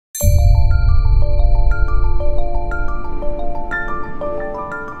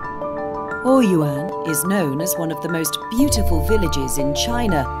Wuyuan is known as one of the most beautiful villages in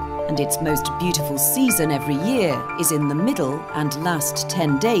China, and its most beautiful season every year is in the middle and last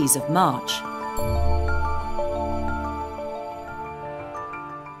 10 days of March.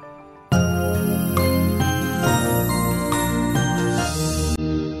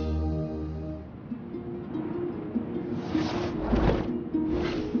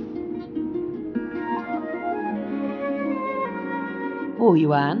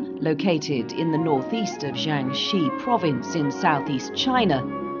 Wuyuan, located in the northeast of Jiangxi province in southeast China,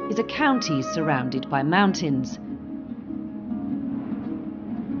 is a county surrounded by mountains.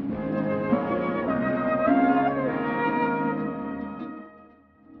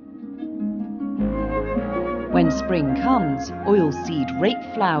 When spring comes, oilseed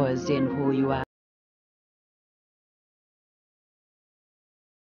rape flowers in Wuyuan.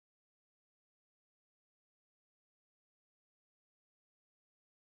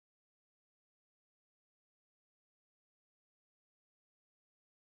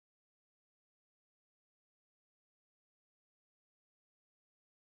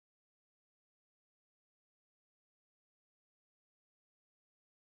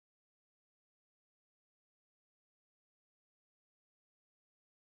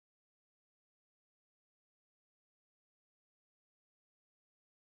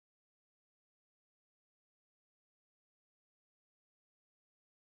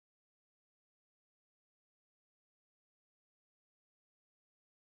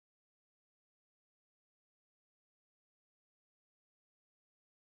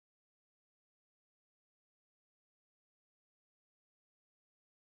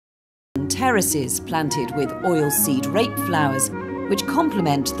 Terraces planted with oilseed rape flowers, which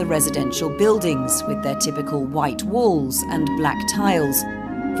complement the residential buildings with their typical white walls and black tiles,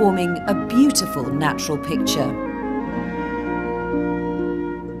 forming a beautiful natural picture.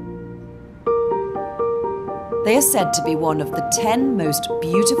 They are said to be one of the 10 most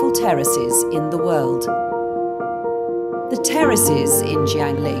beautiful terraces in the world. The terraces in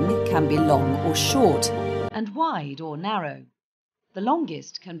Jiangling can be long or short, and wide or narrow. The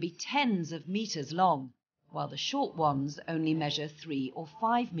longest can be tens of meters long, while the short ones only measure 3 or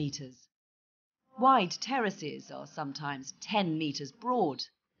 5 meters. Wide terraces are sometimes 10 meters broad,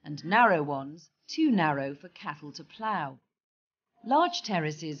 and narrow ones too narrow for cattle to plough. Large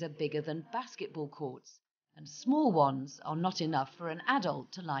terraces are bigger than basketball courts, and small ones are not enough for an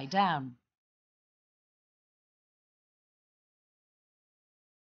adult to lie down.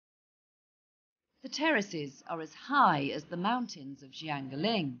 The terraces are as high as the mountains of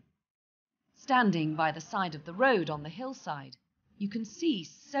Jiangling. Standing by the side of the road on the hillside, you can see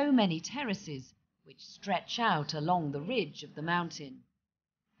so many terraces which stretch out along the ridge of the mountain.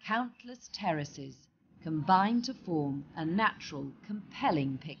 Countless terraces combine to form a natural,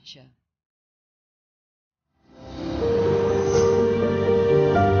 compelling picture.